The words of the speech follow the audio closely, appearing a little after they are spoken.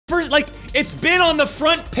like, it's been on the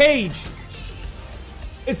front page.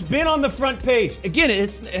 It's been on the front page. Again,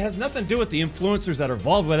 it has nothing to do with the influencers that are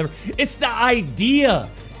involved with it. It's the idea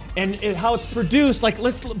and how it's produced. Like,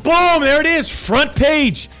 boom, there it is, front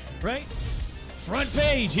page, right? Front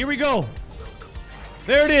page, here we go.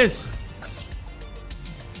 There it is.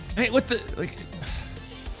 Hey, what the, like...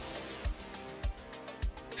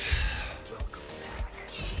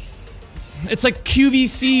 It's like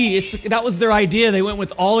QVC. That was their idea. They went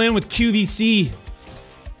with all in with QVC,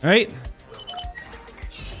 right?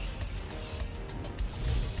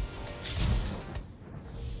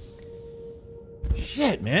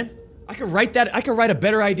 Shit, man. I could write that. I could write a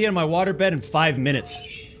better idea in my waterbed in 5 minutes.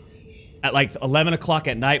 At like 11 o'clock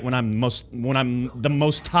at night when I'm the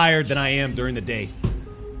most tired than I am during the day.